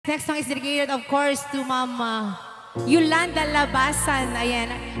next song is dedicated, of course, to Mama Yolanda Labasan. Ayan.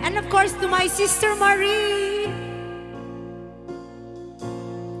 And of course, to my sister Marie.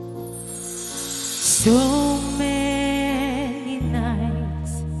 So many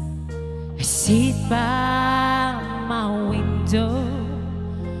nights I sit by my window,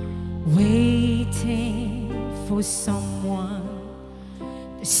 waiting for someone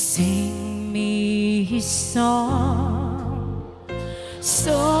to sing me his song.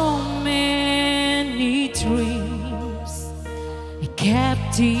 So many dreams I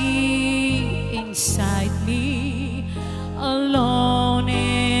kept deep inside me, alone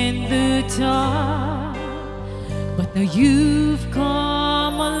in the dark. But now you've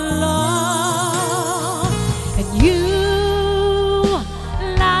come along, and you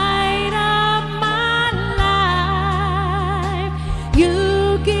light up my life.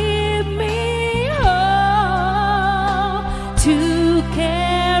 You give me hope to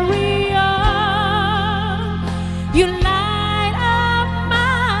carry on. You light up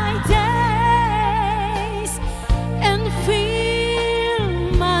my days and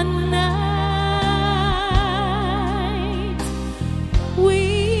fill my nights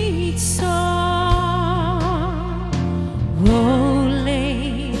with song.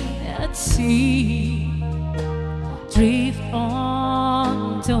 Rolling at sea, drift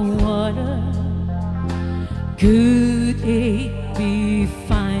on the water. Could it be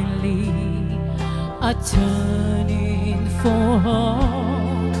finally a turning for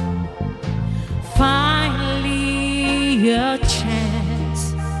home? Finally a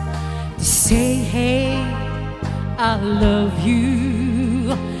chance to say, hey, I love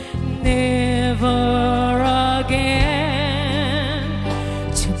you. Never again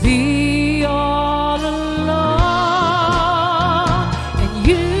to be all alone. And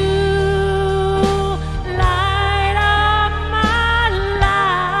you light up my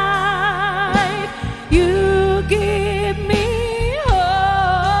life. You give me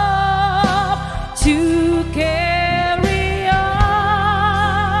hope to carry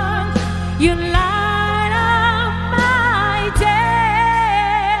on. You light up my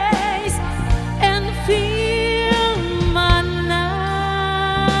days and fill my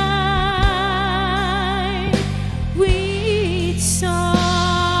night with song.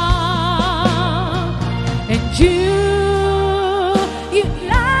 And you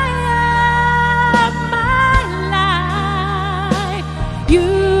light up my life. You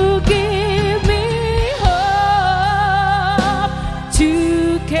give me hope to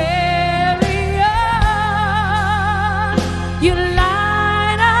carry on. You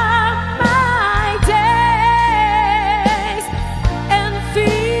light up my days and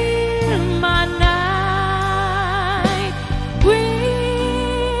fill my night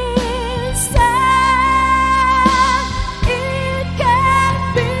with song. It can't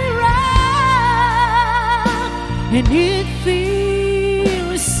be wrong, and it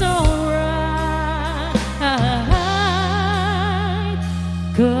feels so right,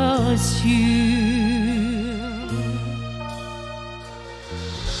 'cause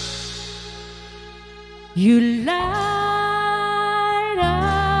you light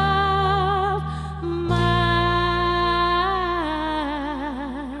up my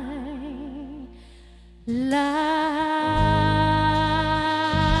life.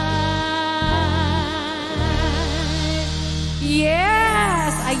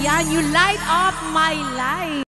 Yes, ayan, you light up my life.